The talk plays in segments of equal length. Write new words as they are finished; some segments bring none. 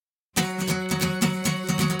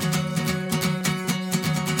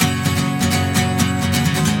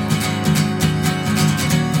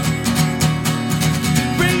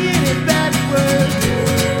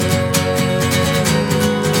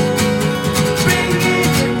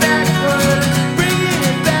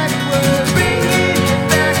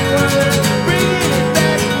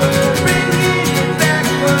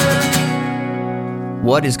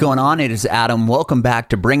What is going on? It is Adam. Welcome back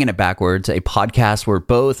to Bringing It Backwards, a podcast where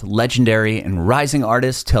both legendary and rising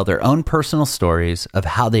artists tell their own personal stories of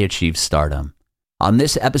how they achieved stardom. On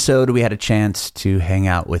this episode, we had a chance to hang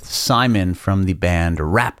out with Simon from the band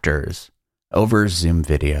Raptors over Zoom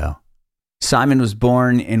video. Simon was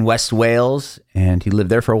born in West Wales, and he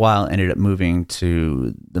lived there for a while, ended up moving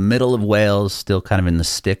to the middle of Wales, still kind of in the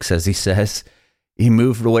sticks, as he says. He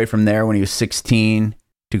moved away from there when he was 16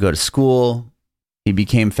 to go to school. He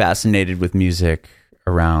became fascinated with music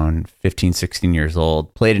around 15, 16 years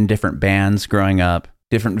old, played in different bands growing up,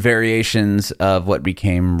 different variations of what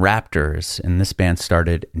became Raptors, and this band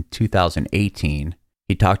started in 2018.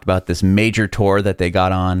 He talked about this major tour that they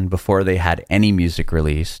got on before they had any music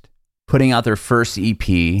released, putting out their first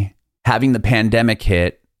EP, having the pandemic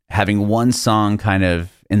hit, having one song kind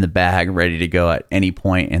of in the bag, ready to go at any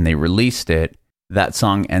point, and they released it. That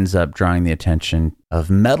song ends up drawing the attention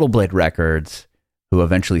of Metal Blade Records, who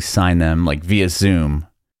eventually signed them like via Zoom.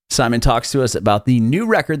 Simon talks to us about the new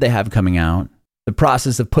record they have coming out, the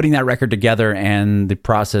process of putting that record together and the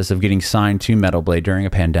process of getting signed to Metal Blade during a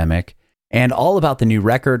pandemic, and all about the new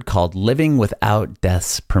record called Living Without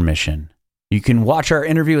Death's Permission. You can watch our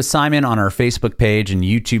interview with Simon on our Facebook page and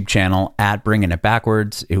YouTube channel at Bringing It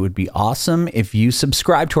Backwards. It would be awesome if you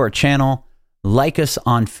subscribe to our channel, like us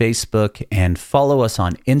on Facebook, and follow us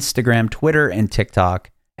on Instagram, Twitter, and TikTok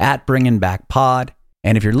at Bringing Back Pod.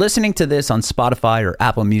 And if you're listening to this on Spotify or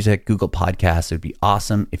Apple Music, Google Podcasts, it would be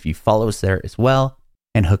awesome if you follow us there as well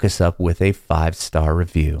and hook us up with a 5-star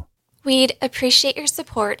review. We'd appreciate your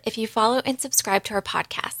support if you follow and subscribe to our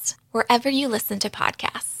podcast, wherever you listen to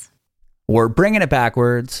podcasts. We're Bringing It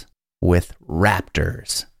Backwards with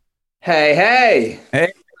Raptors. Hey.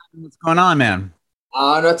 Hey, what's going on, man?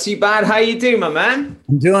 Not too bad. How you doing, my man?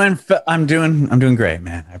 I'm doing great,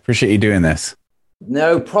 man. I appreciate you doing this.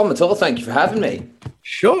 No problem at all. Thank you for having me.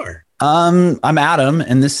 Sure. I'm Adam,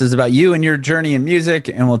 and this is about you and your journey in music,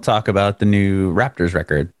 and we'll talk about the new Raptors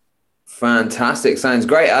record. Fantastic. Sounds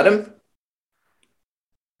great, Adam.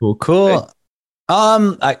 Cool.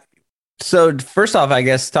 So first off, I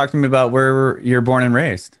guess, talk to me about where you're born and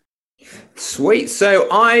raised. Sweet. So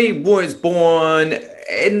I was born out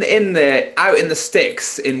in the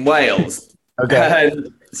sticks in Wales. Okay.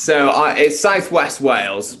 So it's southwest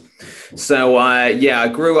Wales. So I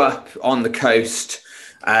grew up on the coast,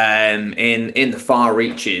 in the far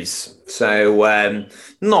reaches. So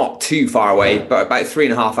not too far away, but about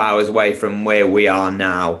 3.5 hours away from where we are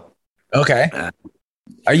now. Okay.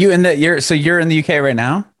 Are you you're in the UK right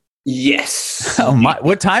now? Yes. Oh my!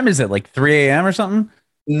 What time is it? Like 3 a.m. or something?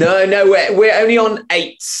 No, we're only on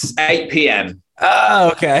 8 p.m.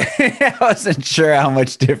 Oh, okay. I wasn't sure how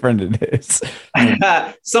much different it is.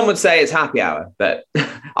 Some would say it's happy hour, but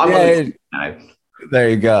no. There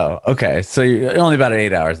you go. Okay, so you're only about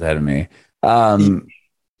 8 hours ahead of me. Well,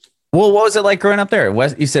 what was it like growing up there?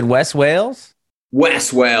 You said West Wales?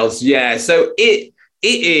 West Wales, yeah. So it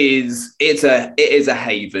is a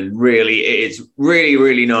haven, really. It is really,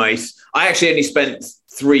 really nice. I actually only spent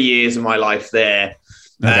 3 years of my life there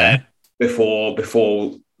before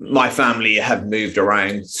my family have moved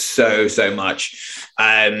around so much.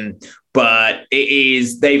 But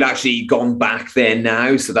they've actually gone back there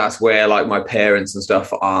now. So that's where like my parents and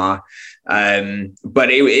stuff are. But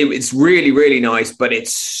it's really, really nice, but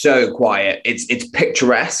it's so quiet. It's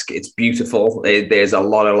picturesque. It's beautiful. There's a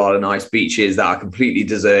lot of nice beaches that are completely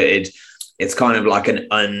deserted. It's kind of like an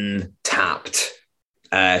untapped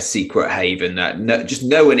secret haven that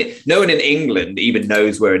no one in England even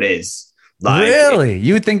knows where it is. Like, really?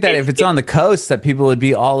 You would think that if it's on the coast that people would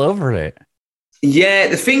be all over it. Yeah,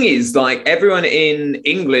 the thing is, like, everyone in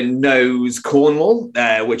England knows Cornwall,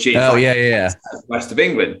 which is west of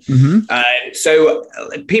England. Mm-hmm. So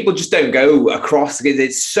people just don't go across because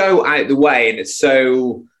it's so out the way, and it's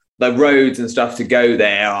so the roads and stuff to go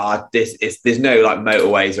there are there's no like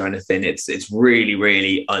motorways or anything. It's really,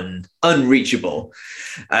 really unreachable.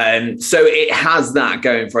 So it has that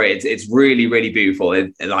going for it. It's really, really beautiful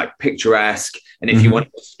and like picturesque. And if you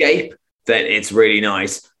want to escape, then it's really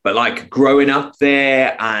nice. But like growing up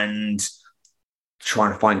there and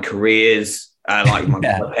trying to find careers, like my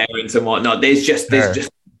parents and whatnot, there's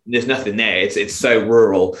nothing there. It's so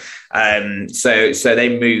rural. So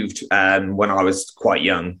they moved when I was quite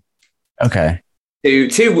young. Okay.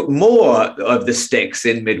 To more of the sticks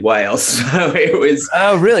in mid Wales. So it was.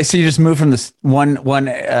 Oh, really? So you just moved from this one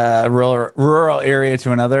rural area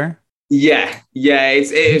to another? Yeah.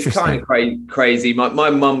 It's kind of crazy. My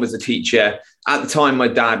mum was a teacher at the time. My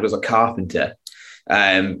dad was a carpenter,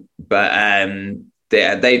 but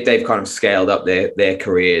they've kind of scaled up their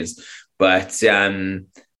careers. But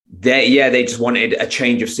they just wanted a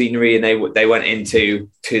change of scenery, and they went into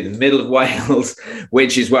the middle of Wales,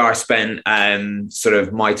 which is where I spent sort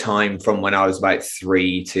of my time from when I was about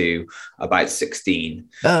 3 to about 16.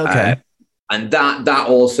 Oh, okay. And that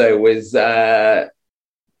also was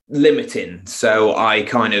limiting. So I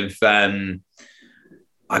kind of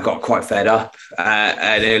I got quite fed up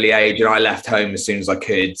at an early age, and I left home as soon as I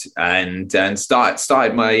could, and started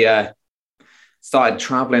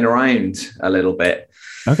traveling around a little bit.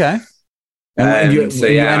 Okay. And you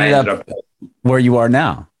ended up where you are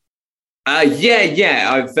now.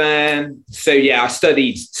 Yeah. I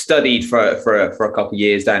studied for a couple of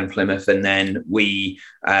years down in Plymouth, and then we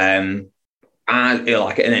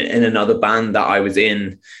like in another band that I was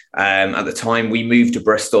in at the time, we moved to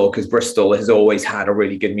Bristol because Bristol has always had a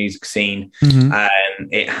really good music scene. Mm-hmm.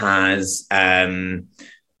 It has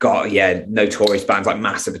got notorious bands like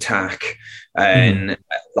Massive Attack and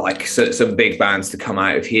like some big bands to come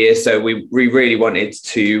out of here. So we really wanted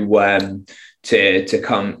to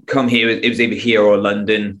come here. It was either here or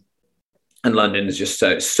London, and London is just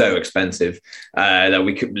so expensive that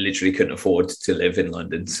we couldn't afford to live in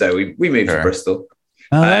London. So we moved to Bristol.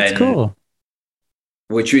 Oh, that's cool.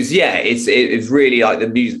 Which was it's really like the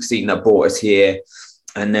music scene that brought us here,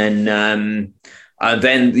 and then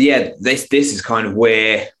this is kind of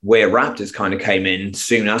where Raptors kind of came in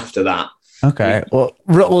soon after that. Okay.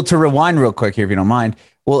 Well, to rewind real quick here, if you don't mind.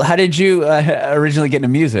 Well, how did you originally get into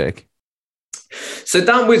music? So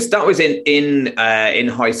that was in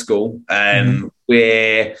high school,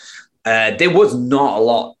 where there was not a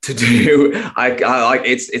lot to do. I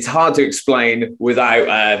it's hard to explain without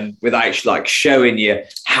like showing you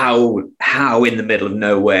how in the middle of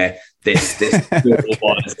nowhere this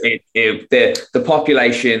was. The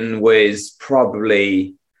population was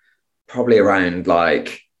probably around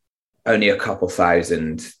like only a couple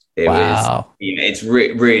thousand. Wow. It's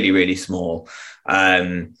really, really small.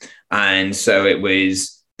 And so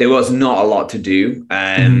there was not a lot to do.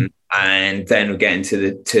 And then we get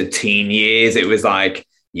into to teen years. It was like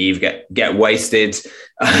you get wasted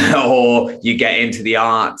or you get into the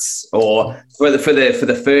arts, or for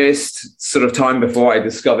the first sort of time before I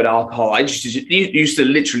discovered alcohol, I used to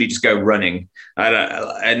literally just go running.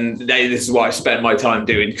 And this is what I spent my time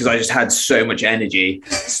doing because I just had so much energy,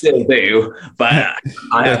 still do, but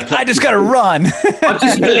I just got to run. I'm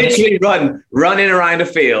just literally running around a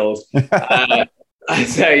field.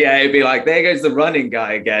 So it'd be like, there goes the running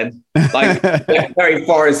guy again, like very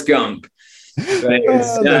Forrest Gump.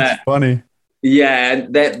 That's funny. Yeah,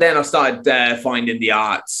 then I started finding the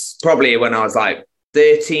arts probably when I was like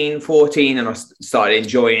 13, 14, and I started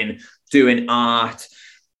enjoying doing art.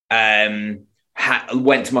 Went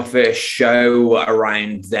to my first show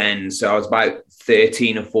around then, so I was about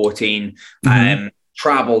 13 or 14.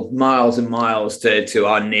 Traveled miles and miles to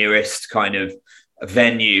our nearest kind of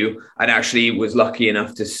venue, and actually was lucky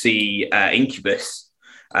enough to see Incubus.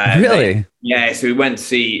 Really? So we went to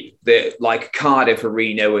see Cardiff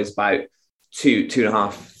Arena was about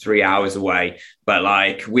 2.5, 3 hours away. But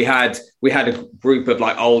like we had a group of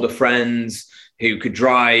like older friends who could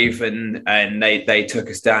drive, and they took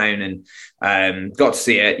us down and got to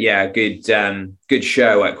see it. Yeah, good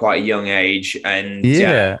show at quite a young age. And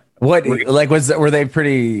were they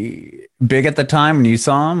pretty big at the time when you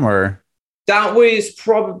saw them, or? That was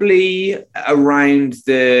probably around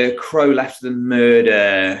the Crow Left the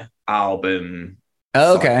Murder album.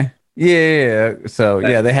 Oh, okay. Yeah. So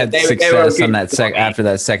they had success on that after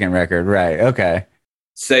that second record, right? Okay.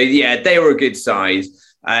 So they were a good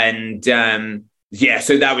size, and so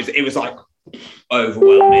it was like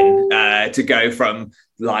overwhelming to go from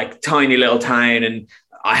like tiny little town, and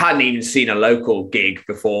I hadn't even seen a local gig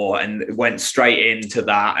before, and went straight into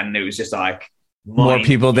that, and it was just like. More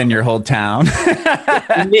people than your whole town.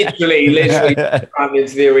 literally crammed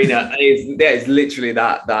into the arena. It's literally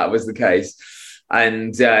that was the case.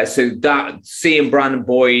 And so that seeing Brandon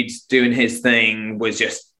Boyd doing his thing was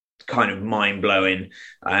just kind of mind blowing.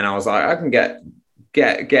 And I was like, I can get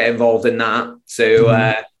involved in that.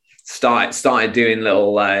 So started doing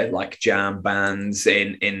little like jam bands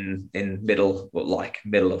in middle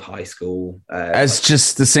of high school. As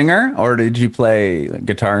just the singer, or did you play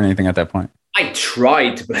guitar or anything at that point? I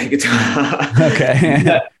tried to play guitar.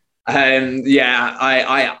 Okay.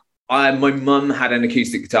 My mum had an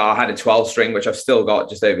acoustic guitar. I had a 12-string, which I've still got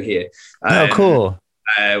just over here. Cool.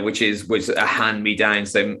 Which was a hand me down,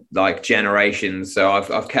 so like generations. So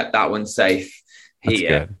I've kept that one safe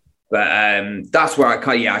here. Good. But that's where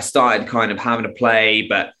I started kind of having to play.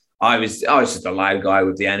 But I was just a loud guy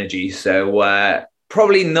with the energy. So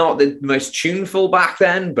probably not the most tuneful back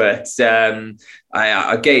then, but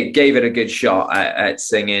I gave it a good shot at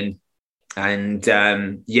singing. And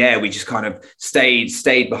we just kind of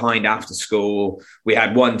stayed behind after school. We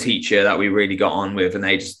had one teacher that we really got on with, and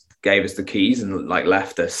they just gave us the keys and like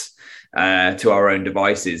left us to our own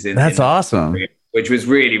devices. That's awesome. Which was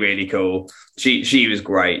really, really cool. She was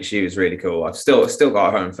great. She was really cool. I've still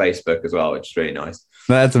got her on Facebook as well, which is really nice.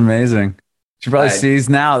 That's amazing. She probably sees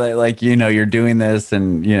now that, like, you know, you're doing this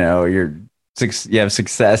and, you know, you have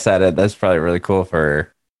success at it. That's probably really cool for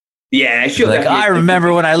her. Yeah, sure. Like, I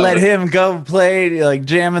remember when I let him go play, like,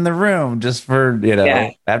 jam in the room just for, you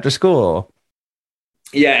know, after school.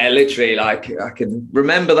 Yeah, literally, like, I can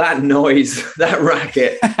remember that noise, that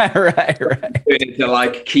racket. right. To,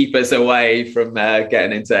 like, keep us away from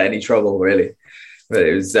getting into any trouble, really. But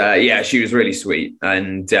it was, she was really sweet.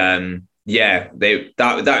 And, that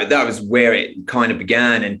was where it kind of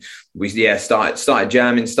began. And we, started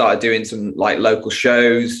jamming, started doing some, like, local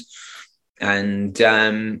shows. And,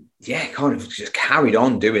 kind of just carried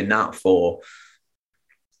on doing that for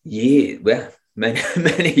years. Well,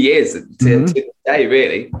 many years to this day,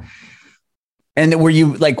 really. And were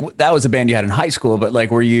you like, that was a band you had in high school, but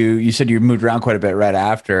like, you said you moved around quite a bit right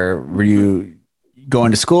after. Were you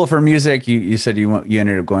going to school for music? You said you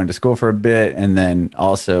ended up going to school for a bit and then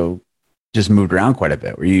also just moved around quite a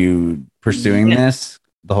bit. Were you pursuing this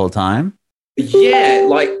the whole time? Yeah,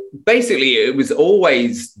 like basically it was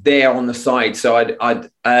always there on the side. So I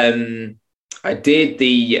did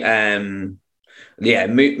the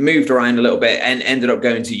moved around a little bit and ended up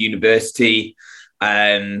going to university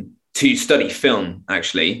to study film,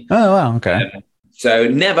 actually. Oh, wow. Okay. So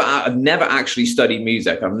I've never actually studied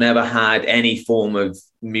music. I've never had any form of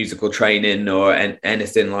musical training or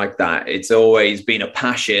anything like that. It's always been a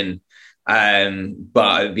passion.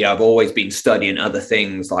 But I've always been studying other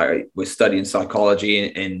things. Like I was studying psychology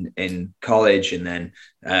in college, and then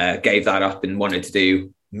gave that up and wanted to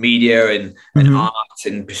do media and art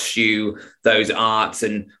and pursue those arts,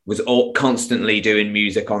 and was constantly doing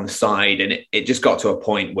music on the side. And it just got to a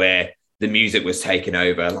point where the music was taking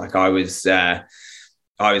over. Like I was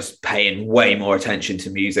paying way more attention to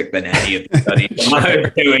music than any of the studies I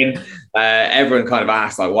was doing. Everyone kind of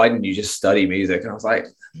asked, like, why didn't you just study music? And I was like,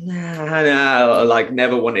 no, like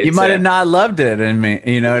never wanted to. You might have not loved it in me.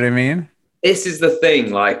 You know what I mean? This is the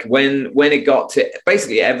thing. Like when it got to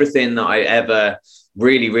basically everything that I ever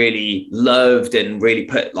really, really loved and really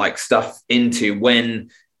put like stuff into, when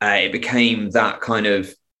it became that kind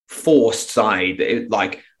of forced side,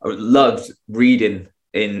 like I loved reading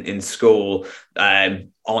in school on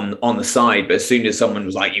the side, but as soon as someone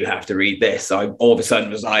was like, you have to read this, I all of a sudden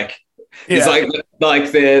was like, it's like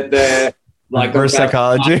the reverse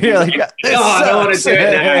psychology. You're like, I don't want to do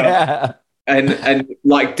it now. Yeah. And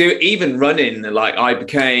like even running, like I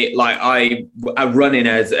became like I running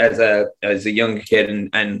as a younger kid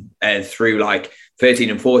and through like 13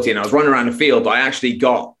 and 14, I was running around the field, but I actually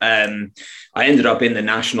got I ended up in the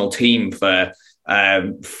national team for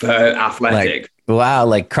athletics. Wow,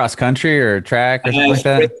 like cross country or track or something like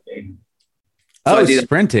that? So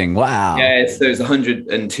sprinting. Wow. Yeah, so there's 100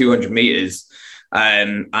 and 200 meters.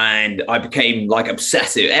 And I became like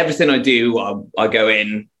obsessive. Everything I do, I go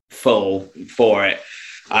in full for it.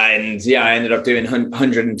 And I ended up doing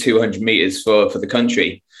 100 and 200 meters for the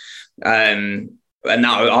country. And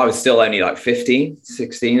now I was still only like 15,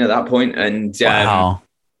 16 at that point. And wow.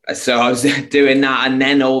 So I was doing that, and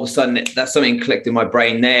then all of a sudden that something clicked in my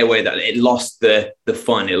brain there where that it lost the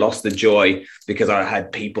fun, it lost the joy, because I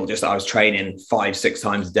had people I was training 5-6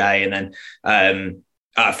 times a day, and then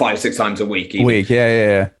 5-6 times a week.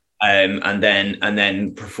 Yeah. And then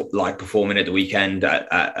like performing at the weekend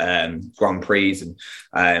at Grand Prix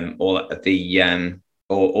and all at the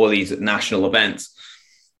all these national events,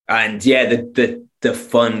 and the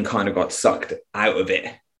fun kind of got sucked out of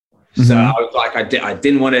it. So I was like, I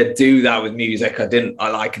didn't want to do that with music.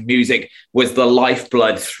 Music was the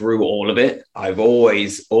lifeblood through all of it. I've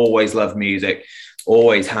always loved music,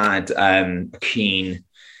 always had a keen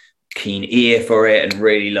ear for it, and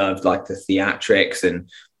really loved like the theatrics, and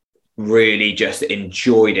really just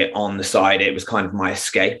enjoyed it on the side. It was kind of my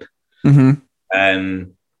escape.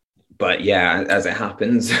 But yeah, as it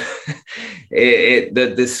happens,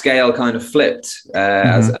 the scale kind of flipped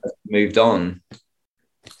as I moved on.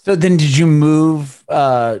 So then did you move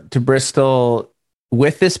to Bristol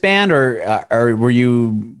with this band, or were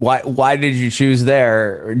you, why did you choose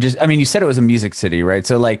there? Or just, I mean, you said it was a music city, right?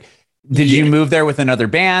 So like, did you move there with another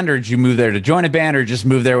band, or did you move there to join a band, or just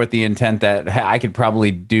move there with the intent that, hey, I could probably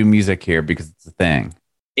do music here because it's a thing?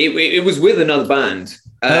 It was with another band.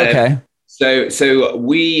 Okay. So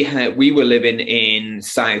we were living in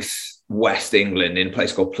southwest England in a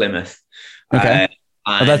place called Plymouth. Okay.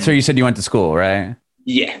 Well, that's where you said you went to school, right?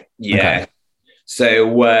 Yeah. Okay.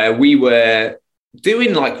 So we were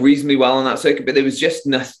doing like reasonably well on that circuit, but there was just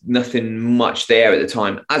nothing much there at the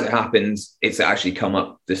time. As it happens, it's actually come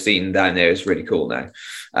up the scene down there. It's really cool now.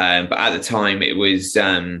 But at the time, it was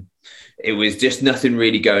just nothing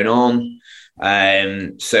really going on.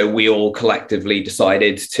 So we all collectively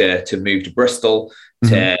decided to move to Bristol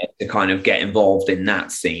to kind of get involved in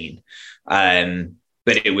that scene.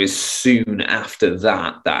 But it was soon after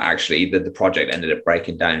that actually the project ended up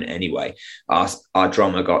breaking down anyway. Our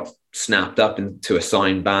drummer got snapped up into a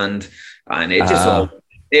signed band, and it just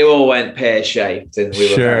all went pear-shaped, and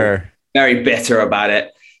we were very bitter about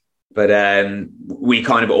it. But we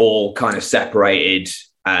kind of all separated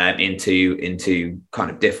into kind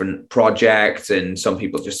of different projects, and some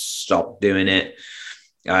people just stopped doing it.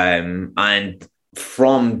 And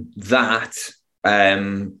from that,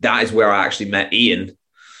 that is where I actually met Ian,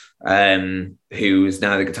 who is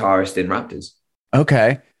now the guitarist in Raptors.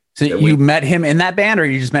 Okay. So you met him in that band, or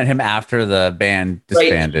you just met him after the band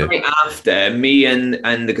disbanded? Right after, me and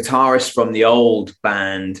the guitarist from the old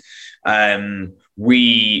band,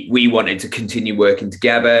 we wanted to continue working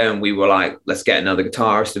together, and we were like, let's get another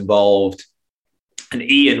guitarist involved. And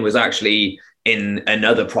Ian was actually in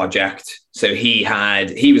another project, so he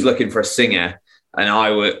was looking for a singer, and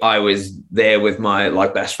I was there with my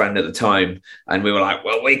best friend at the time, and we were like,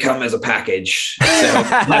 well, we come as a package, so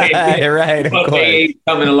right, of course. He's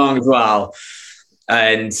coming along as well.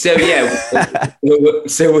 And so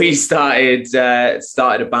so we started a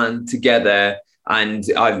band together, and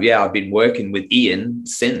I've been working with Ian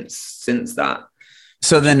since that.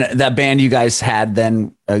 So then that band you guys had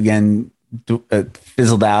then again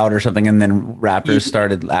fizzled out or something, and then Raptors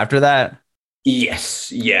started after that?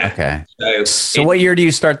 Yes. Yeah. Okay. So what year do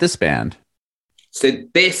you start this band? So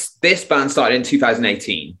this band started in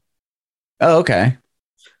 2018. Oh, okay.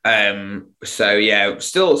 So yeah,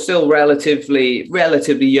 still relatively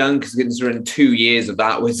young, because considering 2 years of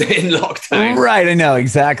that was in lockdown. Right, I know,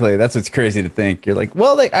 exactly. That's what's crazy to think. You're like,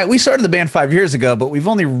 well, we started the band 5 years ago, but we've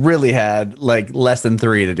only really had like less than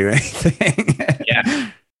 3 to do anything.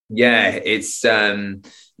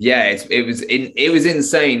 It was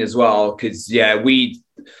insane as well, because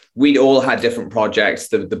we'd all had different projects.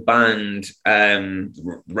 The band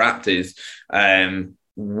Raptors,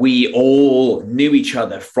 we all knew each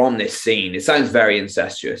other from this scene. It sounds very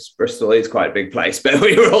incestuous. Bristol is quite a big place, but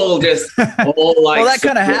we were all just all like. Well, that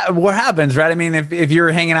kind of what happens, right? I mean, if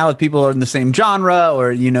you're hanging out with people in the same genre,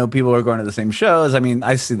 or people are going to the same shows, I mean,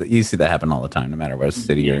 you see that happen all the time, no matter what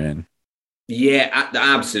city you're in. Yeah,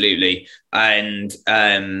 absolutely. And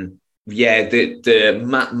the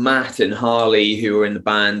Matt and Harley, who were in the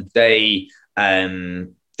band, they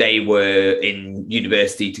were in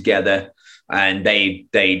university together, and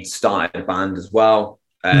they started a band as well.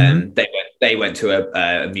 They went to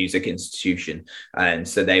a music institution, and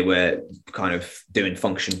so they were kind of doing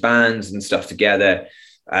function bands and stuff together.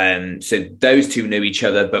 So those two knew each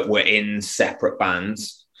other, but were in separate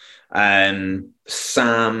bands.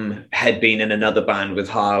 Sam had been in another band with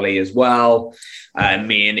Harley as well.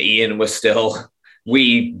 Me and Ian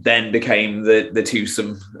we then became the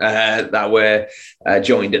twosome that were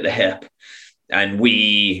joined at the hip. And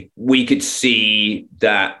we could see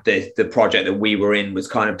that the project that we were in was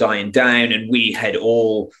kind of dying down, and we had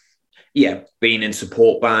all been in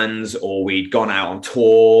support bands, or we'd gone out on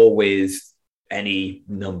tour with any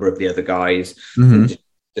number of the other guys. And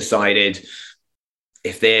decided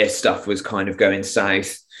if their stuff was kind of going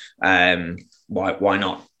south, why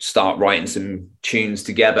not start writing some tunes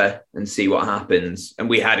together and see what happens? And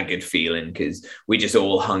we had a good feeling, because we just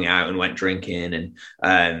all hung out and went drinking,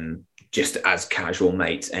 and just as casual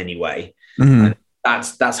mates anyway. And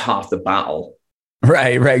that's half the battle.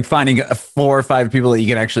 Right. Finding 4 or 5 people that you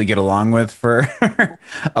can actually get along with for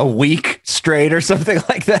a week straight or something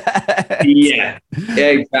like that. Yeah,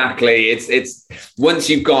 exactly. It's once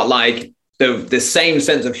you've got like the same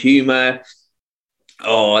sense of humor,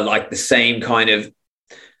 or like the same kind of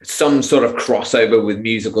some sort of crossover with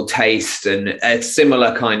musical taste, and a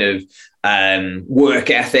similar kind of work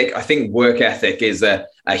ethic. I think work ethic is a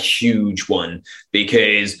huge one,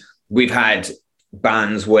 because we've had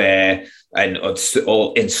bands where, and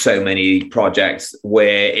all in so many projects,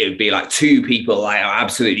 where it would be like 2 people like are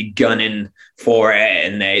absolutely gunning for it,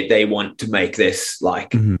 and they want to make this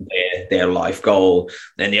like their life goal,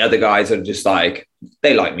 and the other guys are just like,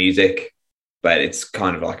 they like music, but it's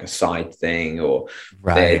kind of like a side thing, or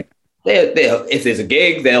right. They'll if there's a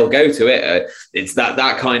gig, they'll go to it. It's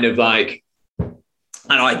that kind of like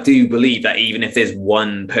I do believe that even if there's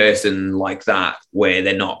one person like that where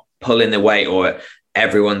they're not pulling their weight, or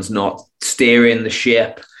everyone's not steering the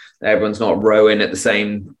ship, everyone's not rowing at the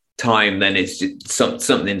same time, then it's just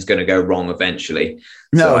something's going to go wrong eventually.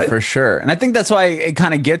 No, for sure. And I think that's why it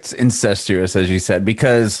kind of gets incestuous, as you said,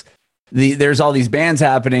 because there's all these bands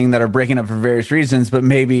happening that are breaking up for various reasons, but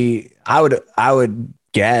maybe I would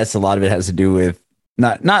guess a lot of it has to do with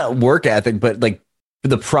not work ethic, but like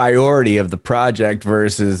the priority of the project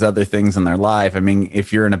versus other things in their life. I mean,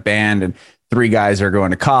 if you're in a band and 3 guys are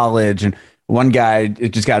going to college and one guy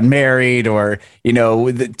just got married, or, you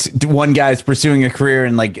know, one guy's pursuing a career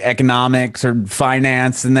in like economics or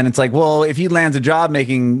finance. And then it's like, well, if he lands a job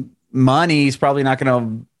making money, he's probably not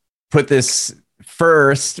going to put this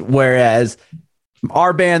first. Whereas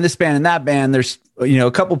our band, this band, and that band, there's, you know,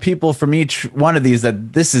 a couple people from each one of these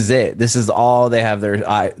that this is it. This is all they have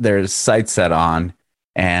their sights set on.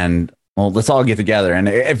 And well, let's all get together. And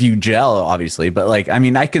if you gel, obviously, but like, I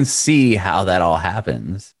mean, I can see how that all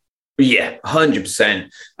happens. Yeah, 100%.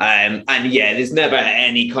 And yeah, there's never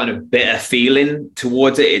any kind of bitter feeling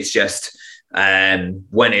towards it. It's just when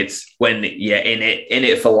you're in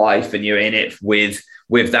it for life, and you're in it with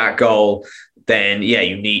that goal, then yeah,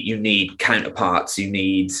 you need counterparts. You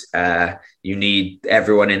need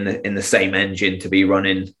everyone in the same engine to be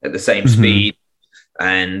running at the same speed.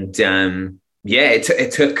 And yeah,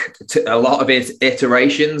 it took a lot of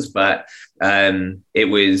iterations, but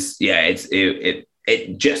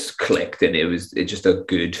it just clicked, and it just a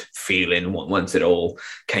good feeling once it all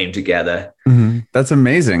came together. That's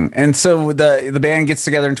amazing. And so the band gets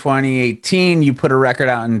together in 2018. You put a record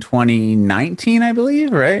out in 2019, I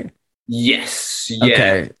believe, right? Yes. Yeah.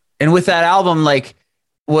 Okay. And with that album, like,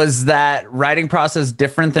 was that writing process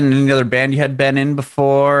different than any other band you had been in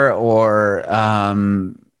before, or tell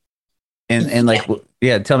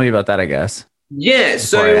me about that, I guess. Yeah.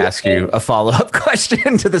 Before I ask you a follow-up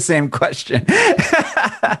question to the same question.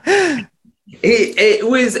 It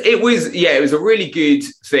was a really good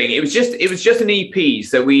thing. It was just an EP.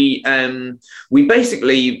 So we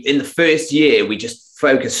basically, in the first year, we just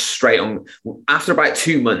focused straight on. After about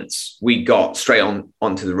 2 months, we got straight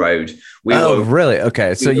onto the road. Really?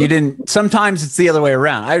 Okay. So you didn't. Sometimes it's the other way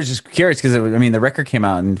around. I was just curious because the record came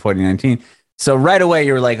out in 2019. So right away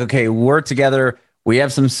you were like, okay, we're together. We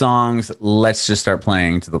have some songs. Let's just start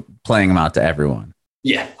playing them out to everyone.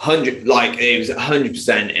 Yeah, it was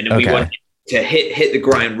 100%, and we wanted to hit the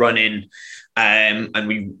ground running, and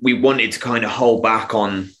we wanted to kind of hold back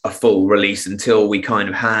on a full release until we kind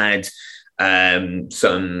of had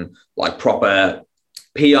some like proper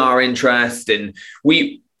PR interest, and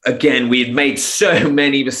we had made so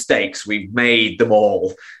many mistakes. We've made them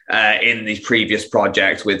all in these previous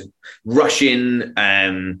projects with rushing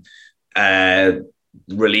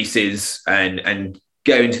releases and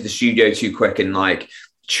going to the studio too quick and like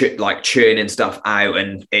churning stuff out,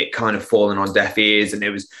 and it kind of falling on deaf ears, and it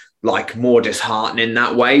was like more disheartening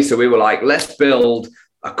that way. So we were like, let's build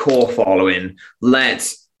a core following.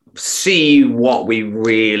 Let's see what we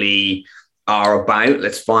really are about.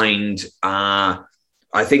 Let's find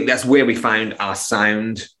I think that's where we found our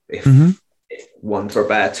sound, if one for a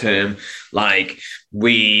better term. Like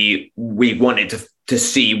we wanted to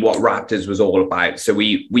see what Raptors was all about. So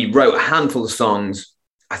we wrote a handful of songs.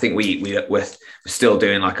 I think we're still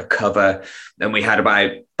doing like a cover. Then we had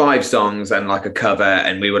about 5 songs and like a cover,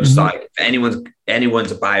 and we were just like,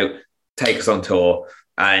 anyone's about, take us on tour.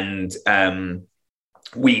 And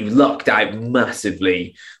we lucked out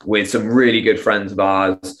massively with some really good friends of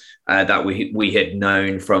ours that we had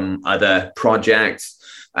known from other projects.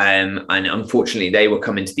 And unfortunately, they were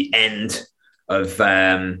coming to the end of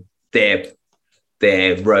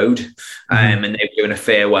their road, and they were doing a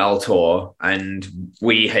farewell tour, and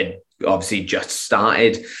we had obviously just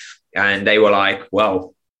started, and they were like,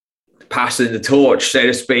 well, passing the torch, so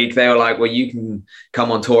to speak. They were like, well, you can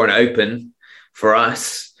come on tour and open for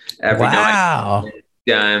us every night.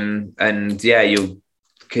 And yeah, you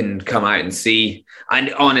can come out and see.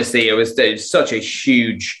 And honestly, it was such a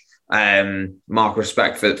huge mark of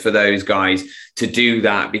respect for those guys to do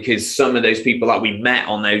that, because some of those people that we met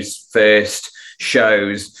on those first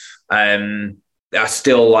shows are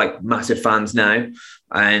still like massive fans now,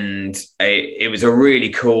 and it was a really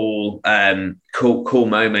cool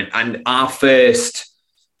moment. And our first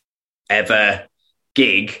ever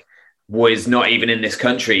gig was not even in this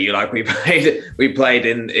country. Like we played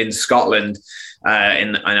in Scotland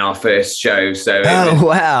in our first show. So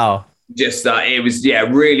wow. Just that it was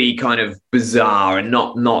really kind of bizarre and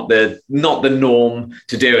not the norm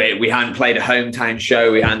to do it. We hadn't played a hometown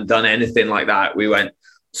show, we hadn't done anything like that. We went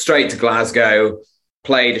straight to Glasgow,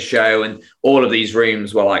 played a show, and all of these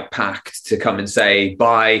rooms were like packed to come and say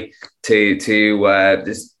bye to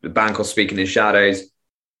this band called Speaking in Shadows.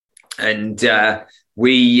 And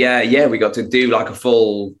we got to do like a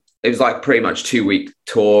full, it was like pretty much 2-week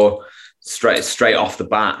tour straight off the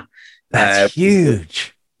bat. That's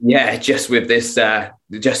huge. Yeah, just with this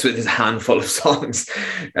handful of songs.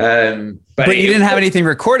 But you didn't have anything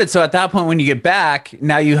recorded. So at that point, when you get back,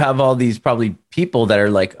 now you have all these probably people that are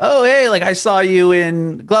like, oh, hey, like I saw you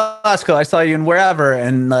in Glasgow, I saw you in wherever.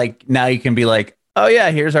 And like, now you can be like, oh yeah,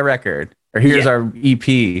 here's our record, or here's our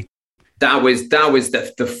EP. That was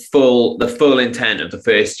the full intent of the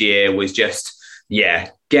first year, was just,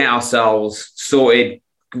 get ourselves sorted,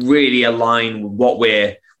 really align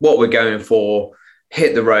with what we're going for,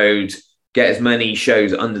 hit the road, get as many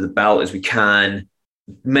shows under the belt as we can,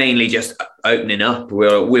 mainly just opening up.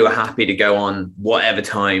 We were happy to go on whatever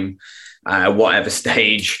time, whatever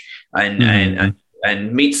stage, and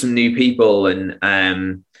meet some new people,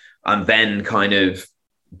 and then kind of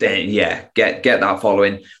get that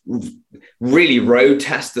following. Really road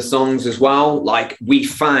test the songs as well. Like we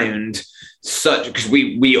found because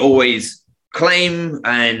we always claim,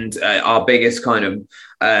 and our biggest kind of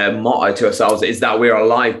motto to ourselves is that we're a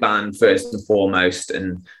live band first and foremost,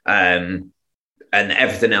 and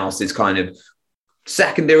everything else is kind of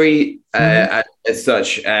secondary as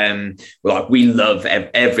such. Like we love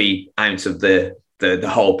every ounce of the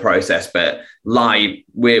whole process, but live,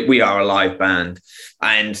 we are a live band.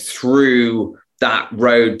 And through that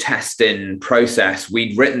road testing process,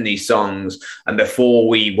 we'd written these songs, and before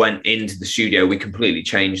we went into the studio, we completely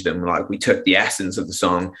changed them. Like we took the essence of the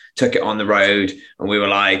song, took it on the road, and we were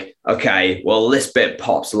like, okay, well, this bit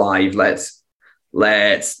pops live. Let's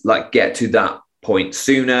like get to that point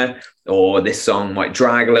sooner, or this song might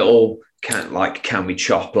drag a little. Can we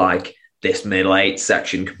chop like this middle 8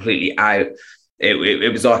 section completely out?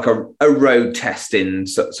 It was like a road testing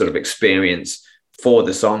sort of experience for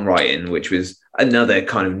the songwriting, which was another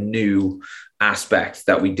kind of new aspect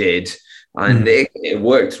that we did, and it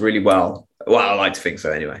worked really well. Well, I like to think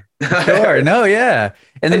so anyway. Sure. No, yeah.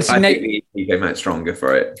 And then I think we came out stronger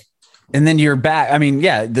for it. And then you're back. I mean,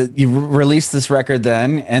 you released this record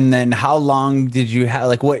then, and then how long did you have,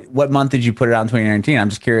 like what month did you put it out in 2019? I'm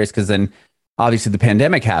just curious, because then obviously the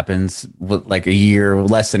pandemic happens with like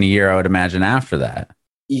less than a year, I would imagine, after that.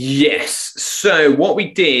 Yes. So what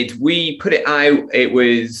we did, we put it out, it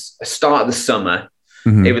was a start of the summer.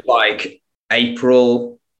 It was like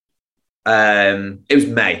April. It was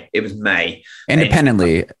May.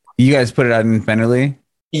 Independently. You guys put it out independently?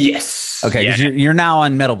 Yes. Okay. Yeah. You're now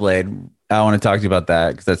on Metal Blade. I want to talk to you about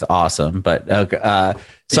that because that's awesome. But okay,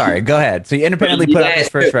 sorry, go ahead. So you independently put out this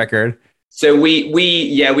first record. So we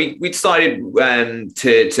decided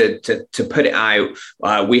to put it out.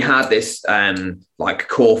 We had this like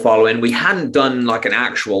core following. We hadn't done like an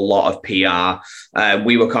actual lot of PR.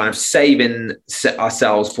 We were kind of saving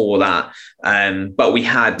ourselves for that, but we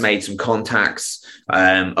had made some contacts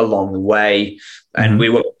along the way, and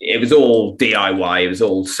it was all DIY. It was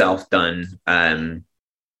all self done, along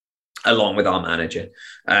with our manager,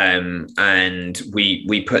 and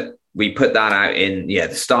we put that out in the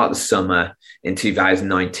start of the summer in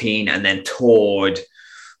 2019, and then toured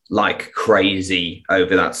like crazy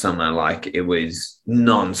over that summer. Like it was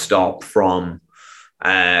nonstop from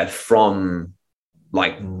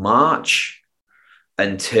like March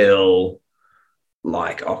until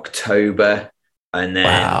like October, and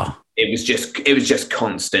then it was just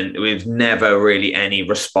constant. It was never really any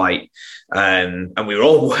respite. And we were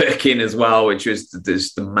all working as well, which was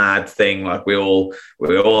just the mad thing. Like we all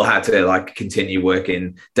had to like continue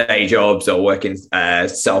working day jobs or working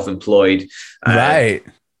self-employed, right,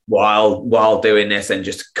 while doing this, and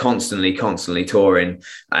just constantly touring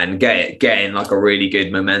and getting like a really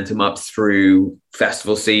good momentum up through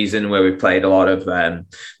festival season, where we played a lot of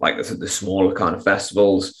like the smaller kind of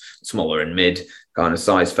festivals, smaller and mid kind of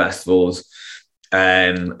size festivals.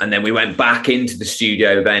 And then we went back into the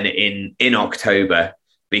studio then in October,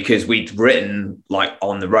 because we'd written like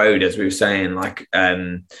on the road, as we were saying, like,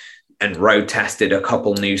 and road tested a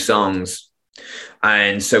couple new songs.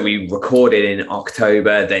 And so we recorded in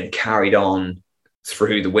October, then carried on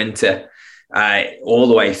through the winter, all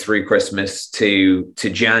the way through Christmas to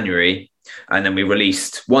January. And then we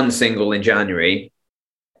released one single in January,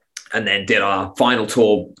 and then did our final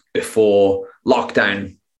tour before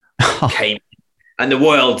lockdown came and the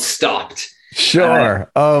world stopped.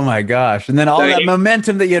 Sure. Oh my gosh. And then all that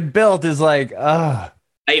momentum that you had built is like,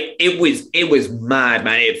 it was mad,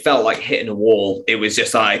 man. It felt like hitting a wall. It was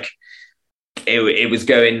just like, it was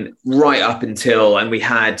going right up until, and we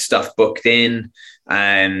had stuff booked in.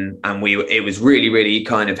 and it was really, really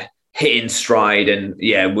kind of hitting stride, and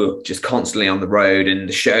we were just constantly on the road, and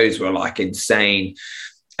the shows were like insane.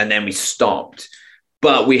 And then we stopped,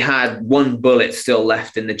 but we had one bullet still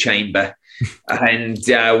left in the chamber. And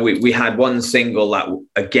we had one single that,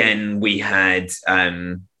 again, we had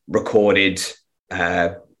recorded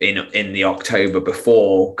in the October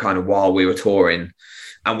before, kind of while we were touring.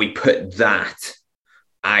 And we put that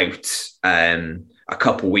out a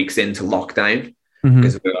couple weeks into lockdown,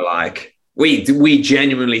 because we were like, we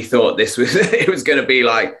genuinely thought it was going to be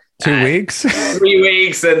like 2 weeks, 3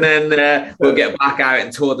 weeks, and then we'll get back out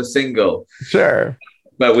and tour the single. Sure.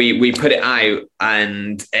 But we put it out,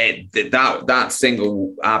 and that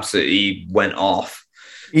single absolutely went off.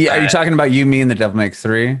 Yeah, are you talking about You, Me, and the Devil Makes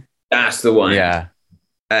Three? That's the one. Yeah.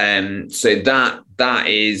 So that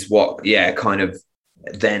is what, kind of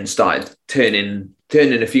then started turning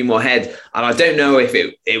a few more heads. And I don't know if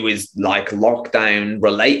it was like lockdown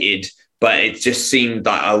related, but it just seemed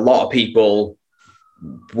that a lot of people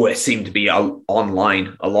seemed to be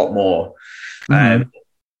online a lot more.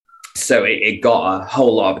 So it got a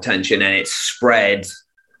whole lot of attention, and it spread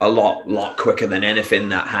a lot quicker than anything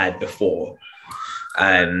that had before.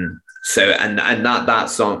 So that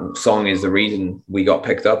song is the reason we got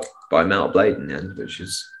picked up by Metal Blade in the end, which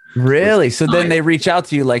is really. So then they reach out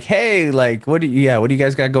to you like, hey, like, what do you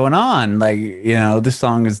guys got going on? Like, this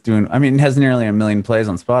song is doing, I mean, it has nearly 1 million plays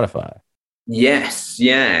on Spotify. Yes.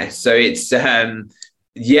 Yeah. So it's, as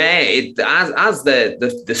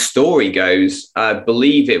the story goes, I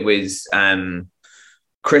believe it was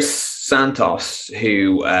Chris Santos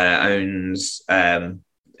who owns and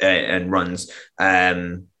runs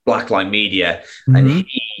Blacklight Media, and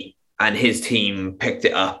he and his team picked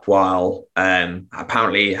it up while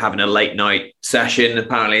apparently having a late night session.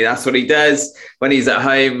 Apparently that's what he does when he's at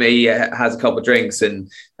home. He has a couple of drinks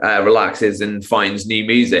and relaxes and finds new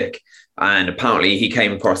music. And apparently he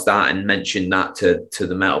came across that and mentioned that to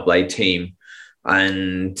the Metal Blade team.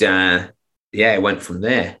 And it went from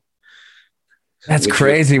there. That's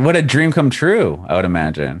crazy. What a dream come true, I would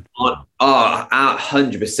imagine.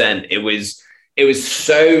 100%. It was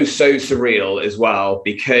so surreal as well,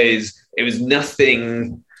 because it was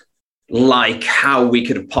nothing like how we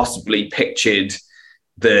could have possibly pictured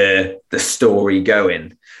the story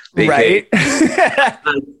going. Right.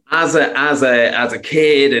 as a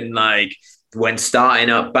kid, and like when starting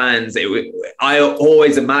up bands, I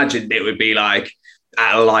always imagined it would be like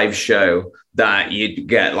at a live show that you'd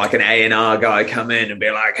get like an A&R guy come in and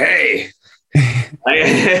be like, hey.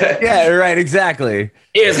 Yeah, right, exactly.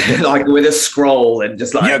 Here's like with a scroll and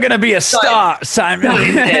just like, you're gonna be a star, Simon.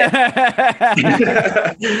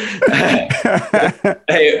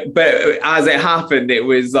 But as it happened, it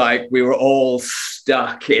was like we were all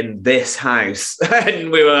stuck in this house,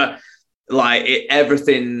 and we were like,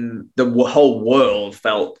 everything, the whole world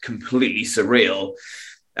felt completely surreal.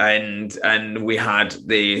 And we had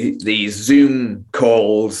these Zoom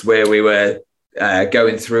calls where we were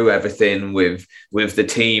going through everything with the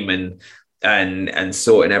team and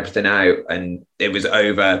sorting everything out, and it was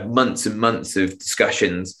over months and months of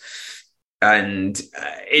discussions, and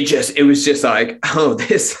it was just like,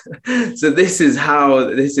 this is how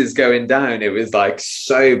this is going down. It was like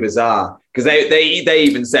so bizarre, because they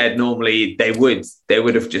even said normally they would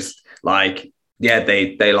have just like,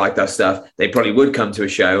 they liked our stuff, they probably would come to a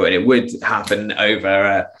show and it would happen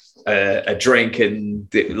over a drink and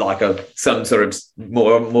like some sort of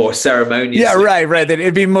more ceremonious. Yeah, right. That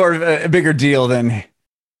it'd be more of a bigger deal than,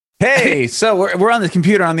 hey, so we're on the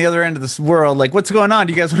computer on the other end of this world. Like, what's going on?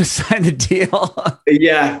 Do you guys want to sign the deal?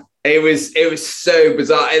 Yeah, it was so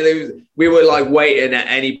bizarre, and we were like waiting at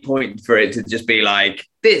any point for it to just be like,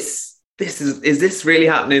 is this really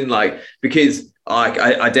happening? Like, because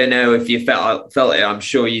I don't know if you felt it. I'm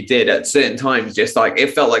sure you did at certain times. Just like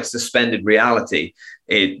it felt like suspended reality.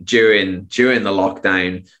 During the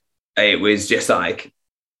lockdown, it was just like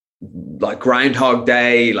Groundhog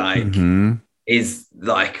Day. Like, is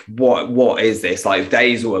like what is this? Like,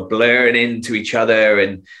 days were blurring into each other,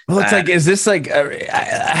 and it's like, is this like?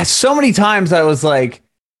 So many times I was like,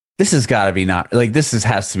 this has got to be not like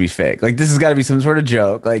has to be fake. Like, this has got to be some sort of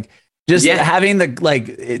joke. Like, just having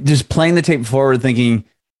just playing the tape forward, thinking,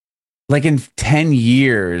 like, in 10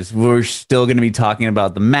 years, we're still going to be talking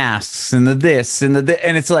about the masks and the this and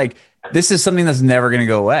and it's like, this is something that's never going to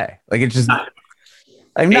go away. Like, it's just,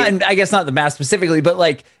 I guess not the mask specifically, but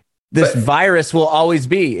like this virus will always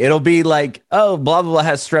be. It'll be like, oh, blah, blah, blah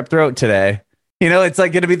has strep throat today. It's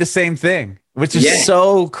like going to be the same thing, which is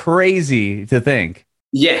so crazy to think.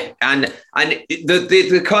 Yeah. And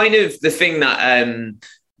the kind of the thing that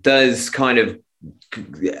does kind of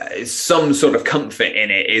some sort of comfort in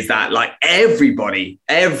it is that like everybody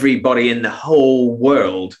in the whole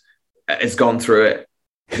world has gone through it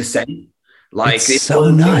the same. Like it's so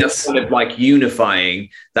one thing nuts. that's kind of like unifying,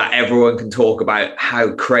 that everyone can talk about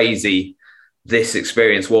how crazy this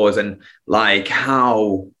experience was, and like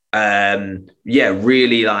how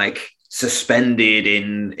really like suspended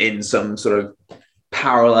in some sort of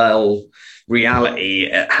parallel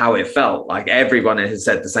reality, how it felt. Like everyone has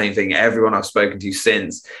said the same thing. Everyone I've spoken to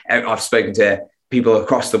since, I've spoken to people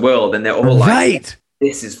across the world, and they're all like, right.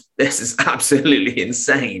 This is absolutely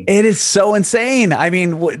insane. It is so insane. I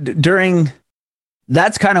mean,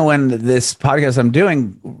 that's kind of when this podcast I'm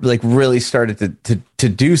doing like really started to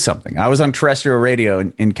do something. I was on terrestrial radio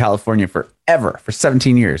in California for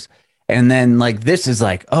 17 years. And then like, this is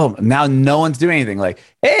like, oh, now no one's doing anything. Like,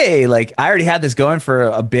 hey, like I already had this going for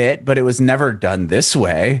a bit, but it was never done this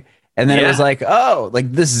way. And then it was like, oh,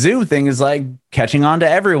 like this Zoom thing is like catching on to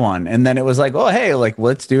everyone. And then it was like, oh, hey, like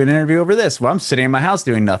let's do an interview over this. Well, I'm sitting in my house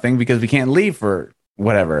doing nothing because we can't leave for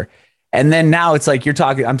whatever. And then now it's like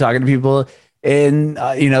I'm talking to people in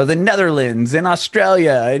the Netherlands, in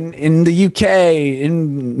Australia, in the UK,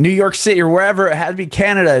 in New York City, or wherever it had to be,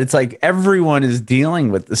 Canada. It's like everyone is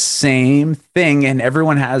dealing with the same thing, and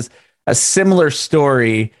everyone has a similar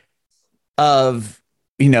story of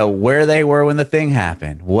where they were when the thing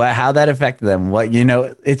happened, how that affected them,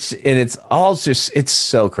 it's all just, it's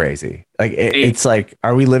so crazy. Like it's like,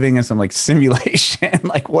 are we living in some like simulation?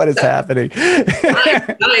 Like what is happening?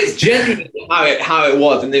 That is genuinely how it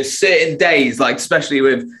was. And there's certain days, like especially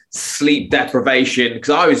with sleep deprivation,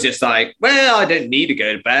 because I was just like, well, I don't need to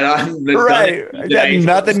go to bed. I'm right. I got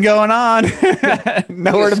nothing going on.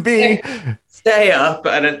 Nowhere to be. Stay up,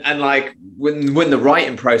 and like when the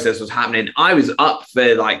writing process was happening, I was up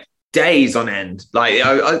for like days on end. Like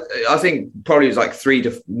I think probably it was like 3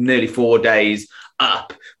 to nearly 4 days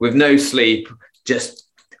up with no sleep, just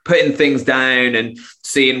putting things down and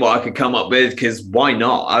seeing what I could come up with, because why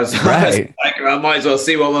not? I was like, I might as well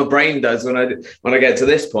see what my brain does when I get to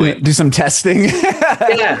this point. Do some testing.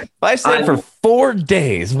 Yeah. If I stayed for 4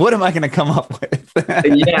 days, what am I going to come up with?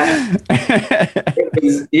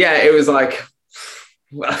 It was like,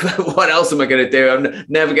 what else am I going to do? I'm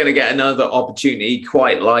never going to get another opportunity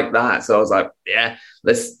quite like that. So I was like,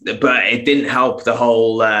 but it didn't help the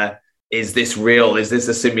whole, is this real? Is this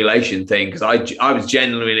a simulation thing? Because I was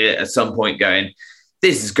genuinely at some point going,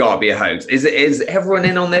 this has got to be a hoax. Is everyone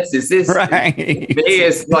in on this? Is this right?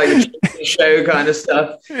 It's like a show kind of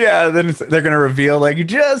stuff. Yeah, then they're going to reveal like,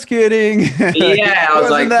 just kidding. Yeah, I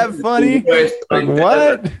was like, that funny? Like,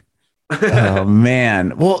 what? Oh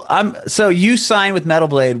man. Well, so you signed with Metal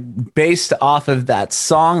Blade based off of that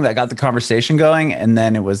song that got the conversation going, and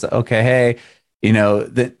then it was okay, hey,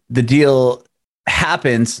 the deal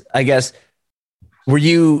happens. I guess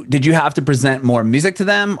did you have to present more music to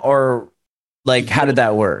them, or like how did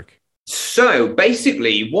that work? So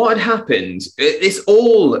basically what had happened,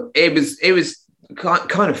 it was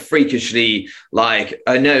kind of freakishly, like,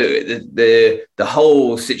 I know the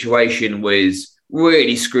whole situation was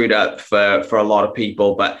really screwed up for a lot of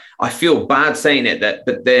people, but I feel bad saying it,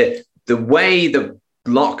 but the way the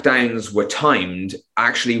lockdowns were timed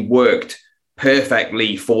actually worked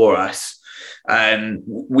perfectly for us.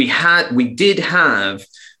 We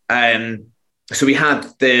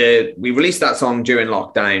released that song during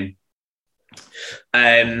lockdown.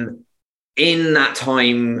 In that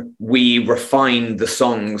time, we refined the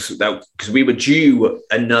songs because we were due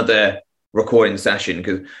another recording session,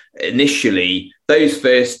 because initially those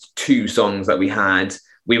first 2 songs that we had,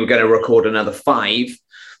 we were going to record another 5,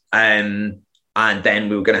 and then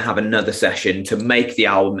we were going to have another session to make the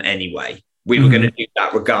album anyway. We were going to do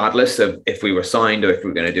that regardless of if we were signed or if we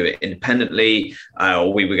were going to do it independently,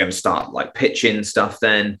 or we were going to start like pitching stuff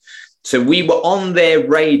then. So we were on their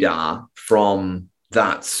radar from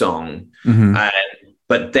that song.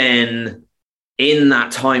 But then in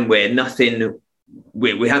that time where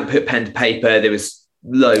we hadn't put pen to paper, there was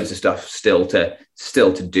loads of stuff still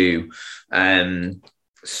to do.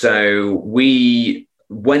 So we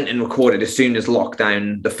went and recorded as soon as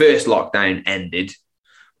the first lockdown ended.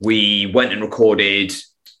 We went and recorded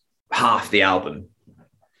half the album.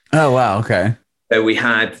 Oh, wow. Okay. So we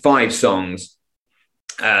had 5 songs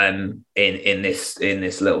in this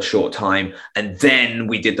little short time. And then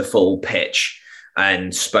we did the full pitch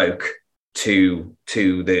and spoke to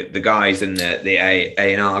the guys and the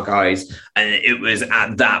A&R guys. And it was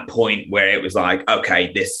at that point where it was like,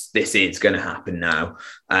 okay, this is going to happen now.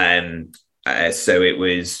 So it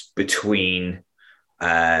was between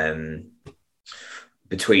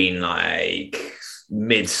like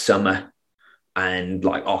midsummer and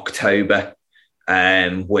like October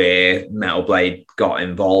where Metal Blade got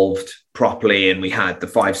involved properly, and we had the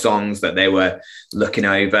 5 songs that they were looking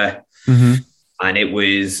over. And it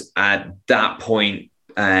was at that point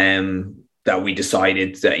that we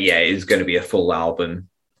decided that, it was going to be a full album.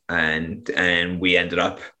 And we ended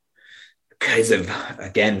up, because of,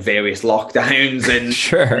 again, various lockdowns and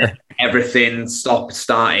everything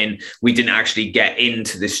starting, we didn't actually get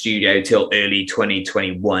into the studio till early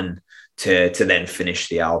 2021 to then finish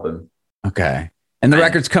the album. Okay. And the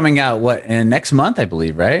record's coming out, in next month, I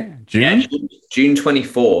believe, right? June? Yeah, June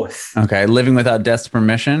 24th. Okay. Living Without Death's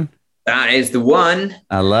Permission. That is the one.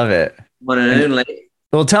 I love it. One and only.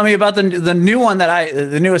 Well, tell me about the new one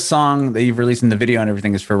the newest song that you've released in the video and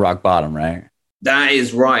everything is for Rock Bottom, right? That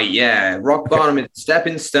is right. Yeah. Rock Bottom is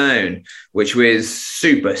Stepping Stone, which was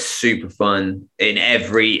super, super fun in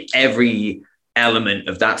every element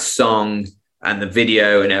of that song, and the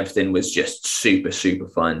video and everything was just super, super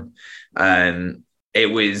fun. It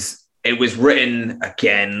was written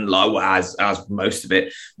again, like as most of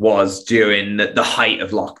it was during the height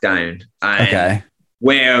of lockdown.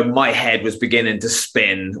 Where my head was beginning to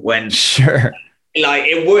spin when like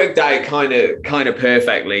it worked out kind of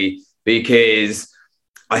perfectly, because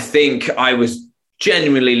I think I was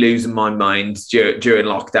genuinely losing my mind during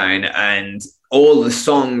lockdown, and all the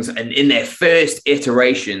songs and in their first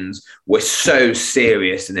iterations were so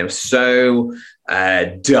serious and they were so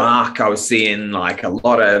dark. I was seeing like a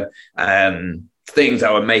lot of things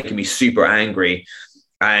that were making me super angry.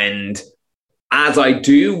 And as I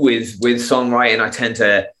do with songwriting, I tend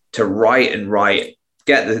to write,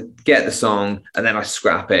 get the song, and then I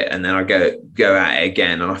scrap it, and then I go at it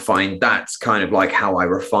again. And I find that's kind of like how I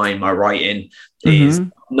refine my writing, is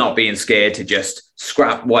not being scared to just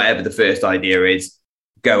scrap whatever the first idea is,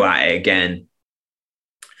 go at it again.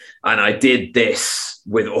 And I did this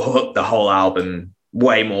with the whole album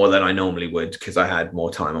way more than I normally would, because I had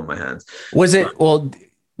more time on my hands. Was it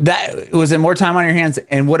more time on your hands?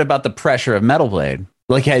 And what about the pressure of Metal Blade?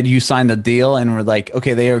 Like, had you signed the deal and were like,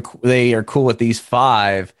 okay, they are cool with these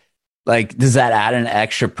 5? Like, does that add an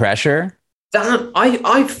extra pressure?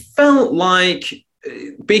 I felt like,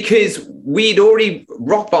 because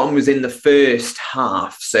Rock Bottom was in the first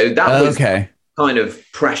half, so that was kind of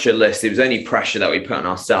pressureless. It was only pressure that we put on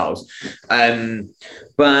ourselves.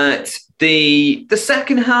 But the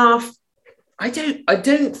second half, I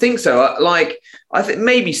don't think so. Like, I think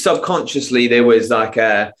maybe subconsciously there was like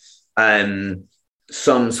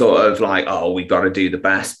some sort of like, oh, we got to do the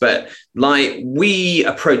best, but like we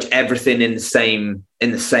approach everything in the same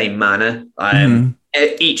manner.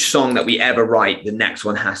 Each song that we ever write, the next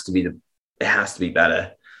one has to be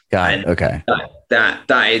better. Got it. Okay.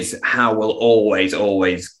 That is how we'll always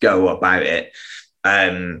go about it.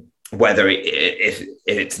 Whether if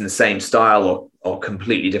it's in the same style or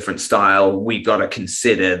completely different style, we got to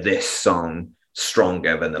consider this song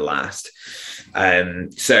stronger than the last.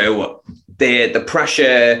 So the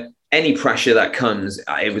pressure, any pressure that comes,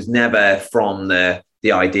 it was never from the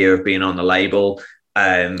idea of being on the label.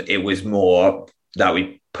 It was more that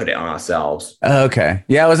we put it on ourselves. Okay.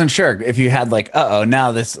 Yeah, I wasn't sure if you had like,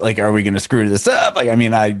 now this, like, are we going to screw this up? Like, I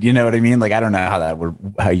mean, you know what I mean? Like, I don't know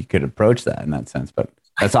how you could approach that in that sense, but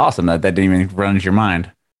that's awesome that didn't even run into your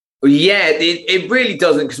mind. Yeah, it really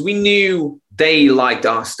doesn't, because we knew they liked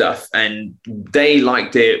our stuff and they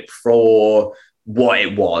liked it for what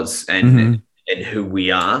it was and who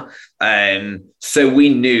we are. So we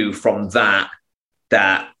knew from that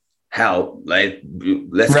hell, like,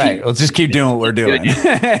 let's just keep doing what we're doing.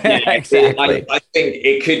 Exactly. I think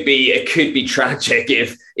it could be tragic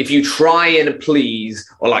if you try and please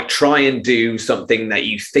or like try and do something that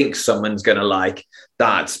you think someone's gonna like.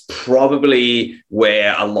 That's probably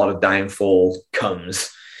where a lot of downfall comes.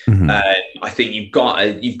 I think you've got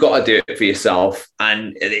to do it for yourself,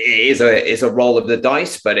 and it's a roll of the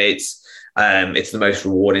dice, but it's the most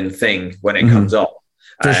rewarding thing when it comes up.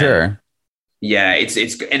 For sure. Yeah,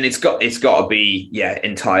 it's got to be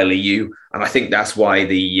entirely you, and I think that's why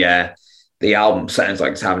the album sounds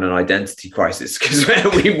like it's having an identity crisis, because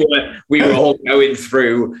we were all going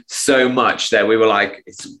through so much that we were like,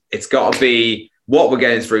 it's got to be what we're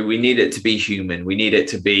going through. We need it to be human. We need it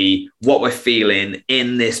to be what we're feeling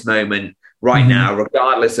in this moment right now,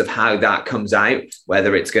 regardless of how that comes out,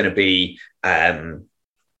 whether it's going to be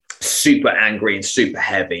super angry and super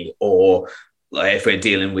heavy, or like if we're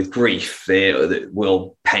dealing with grief,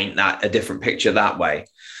 we'll paint that a different picture that way.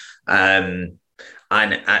 And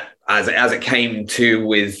as it came to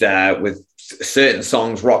with certain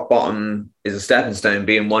songs, Rock Bottom is a stepping stone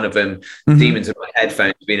being one of them, Demons in My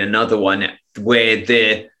Headphones being another one, where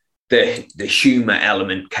the humor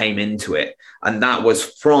element came into it. And that was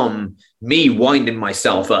from me winding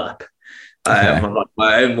myself up. I'm like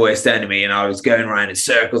my own worst enemy, and I was going around in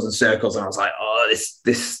circles and circles, and I was like, oh,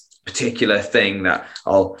 this particular thing that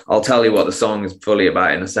I'll tell you what the song is fully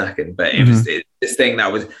about in a second, but it was this thing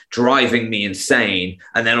that was driving me insane.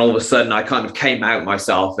 And then all of a sudden I kind of came out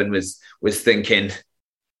myself and was thinking,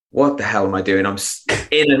 what the hell am I doing? I'm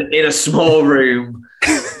in a small room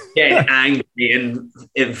getting angry and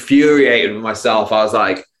infuriated with myself. I was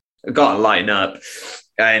like, I gotta lighten up.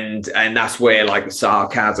 And that's where like the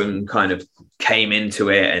sarcasm kind of came into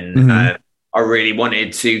it. And I really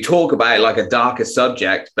wanted to talk about like a darker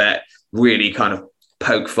subject, but really kind of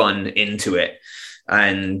poke fun into it.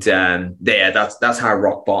 And that's how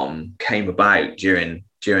Rock Bottom came about during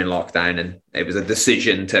lockdown. And it was a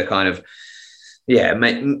decision to kind of,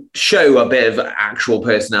 show a bit of actual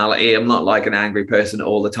personality. I'm not like an angry person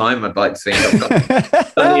all the time. I'd like to think I've got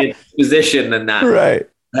a position than that. Right.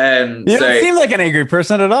 You don't seem like an angry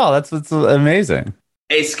person at all. That's amazing.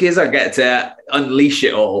 It's because I get to unleash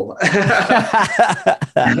it all. But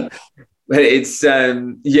it's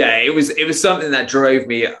it was something that drove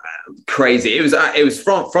me crazy. It was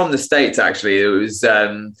from the States, actually. It was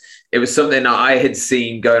something that I had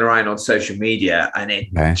seen going around on social media, and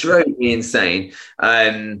it drove me insane.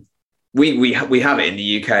 We have it in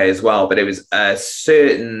the UK as well, but it was a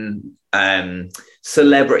certain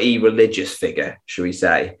celebrity religious figure, should we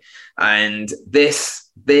say? And this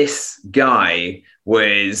guy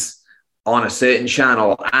was on a certain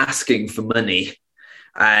channel asking for money.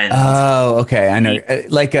 And I know. I know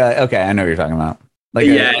what you're talking about. Like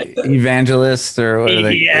an evangelist or what are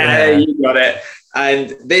they? You got it.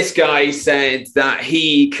 And this guy said that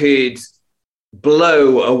he could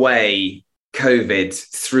blow away COVID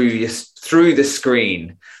through the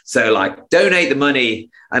screen. So like donate the money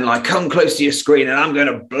and like come close to your screen and I'm going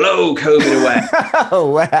to blow COVID away.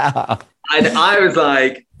 Oh, wow. And I was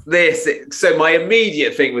like, so my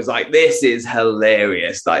immediate thing was like, this is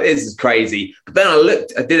hilarious. Like, this is crazy. But then I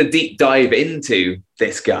did a deep dive into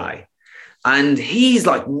this guy, and he's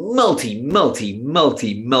like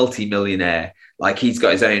multi-millionaire. Like, he's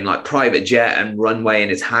got his own like private jet and runway in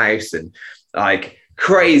his house and like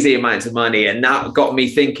crazy amounts of money. And that got me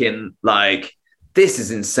thinking, like, this is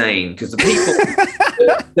insane, because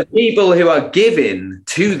the people who are giving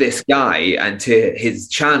to this guy and to his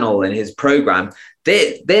channel and his program,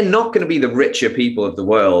 they're not going to be the richer people of the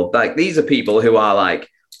world. Like, these are people who are like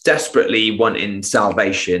desperately wanting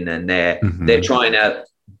salvation, and they're trying to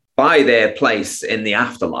buy their place in the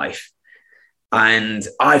afterlife. And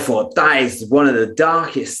I thought that is one of the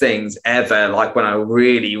darkest things ever. Like, when I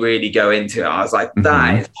really, really go into it, I was like,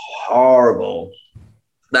 that is horrible.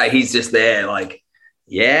 That he's just there like,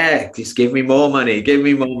 just give me more money. Give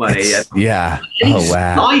me more money. Yeah. Oh,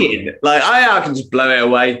 wow. Lying. Like, I can just blow it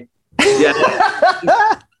away. Yeah.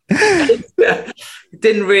 It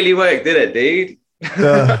didn't really work, did it, dude?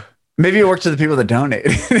 Maybe it worked to the people that donate.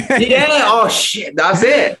 Oh shit, that's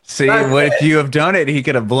it. See, if you have donated, he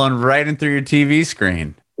could have blown right in through your TV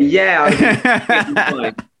screen. Yeah.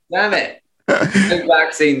 Damn it. No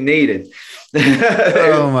vaccine needed.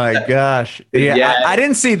 Oh my gosh. Yeah. I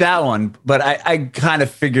didn't see that one, but I kind of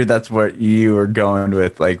figured that's what you were going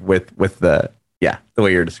with, like with the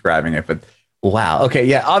way you're describing it. But wow. Okay.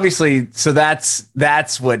 Yeah. Obviously. So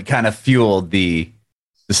that's what kind of fueled the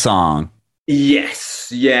song.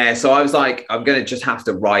 Yes. Yeah. So I was like, I'm going to just have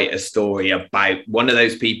to write a story about one of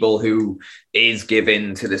those people who is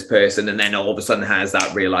given to this person, and then all of a sudden has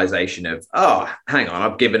that realization of, oh, hang on,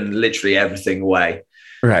 I've given literally everything away.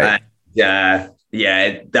 Right.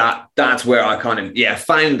 That's where I kind of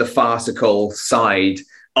found the farcical side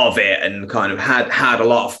of it, and kind of had a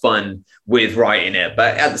lot of fun with writing it.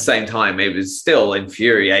 But at the same time, it was still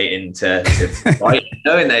infuriating to write,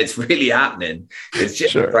 knowing that it's really happening. It's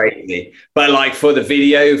just crazy. But like, for the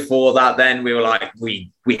video for that, then we were like,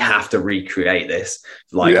 we have to recreate this.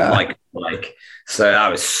 So that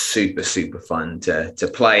was super, super fun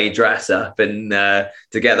to play, dress up, and to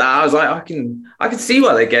get that. I was like, I can see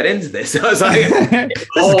why they get into this. I was like,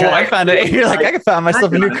 I found it. You're like, I can find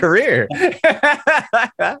myself a new career.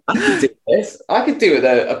 I could do this. I could do it with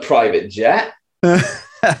a private jet.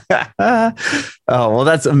 Oh, well,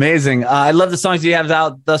 that's amazing. I love the songs you have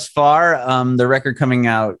out thus far. The record coming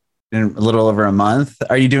out in a little over a month.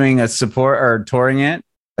 Are you doing a support or touring it?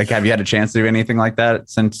 Like, have you had a chance to do anything like that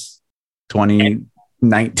since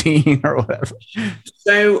 2019 or whatever?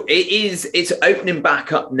 So it's opening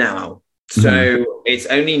back up now. So it's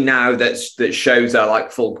only now that shows are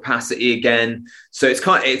like full capacity again. So it's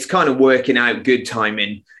kind of working out good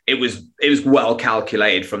timing. It was well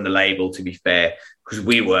calculated from the label, to be fair, because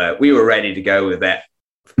we were ready to go with it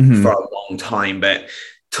for a long time. But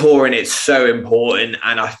touring, it's so important,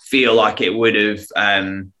 and I feel like it would have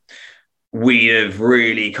we'd have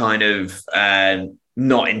really kind of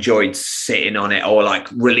not enjoyed sitting on it or like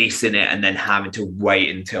releasing it and then having to wait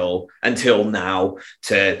until now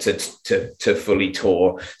to fully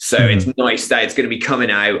tour. So it's nice that it's going to be coming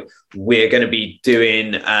out. We're going to be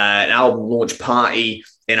doing an album launch party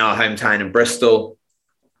in our hometown in Bristol,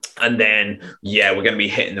 and then we're going to be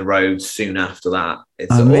hitting the road soon after that.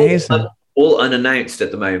 It's amazing. All unannounced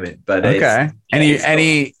at the moment, but okay.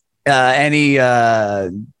 Any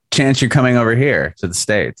chance you're coming over here to the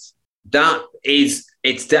States?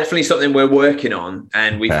 It's definitely something we're working on,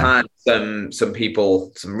 and we've had some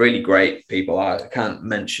people, some really great people I can't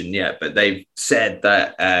mention yet, but they've said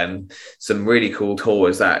that some really cool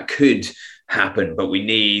tours that could happen, but we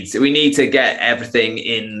need to get everything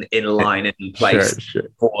in line and in place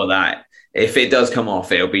for that. If it does come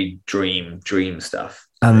off, it'll be dream stuff.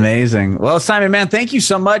 Amazing. Well, Simon, man, thank you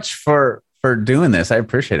so much for doing this. I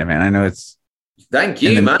appreciate it, man. I know it's thank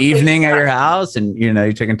you, man. Evening at your house, and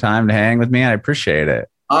you're taking time to hang with me. I appreciate it.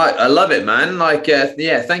 I love it, man. Like,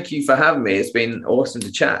 thank you for having me. It's been awesome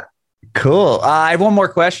to chat. Cool. I have one more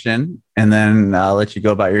question, and then I'll let you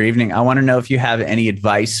go about your evening. I want to know if you have any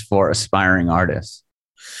advice for aspiring artists.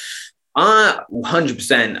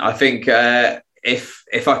 100%. I think if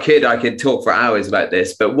I could talk for hours about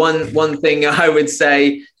this. But one thing I would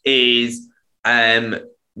say is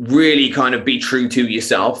really kind of be true to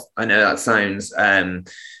yourself. I know that sounds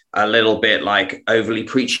a little bit like overly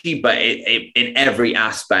preachy, but it in every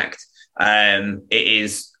aspect, it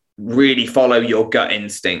is really follow your gut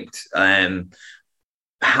instinct.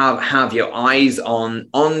 Have your eyes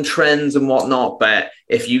on trends and whatnot, but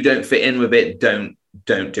if you don't fit in with it, don't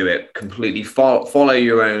do it. Completely follow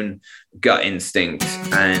your own gut instinct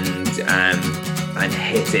and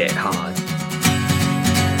hit it hard.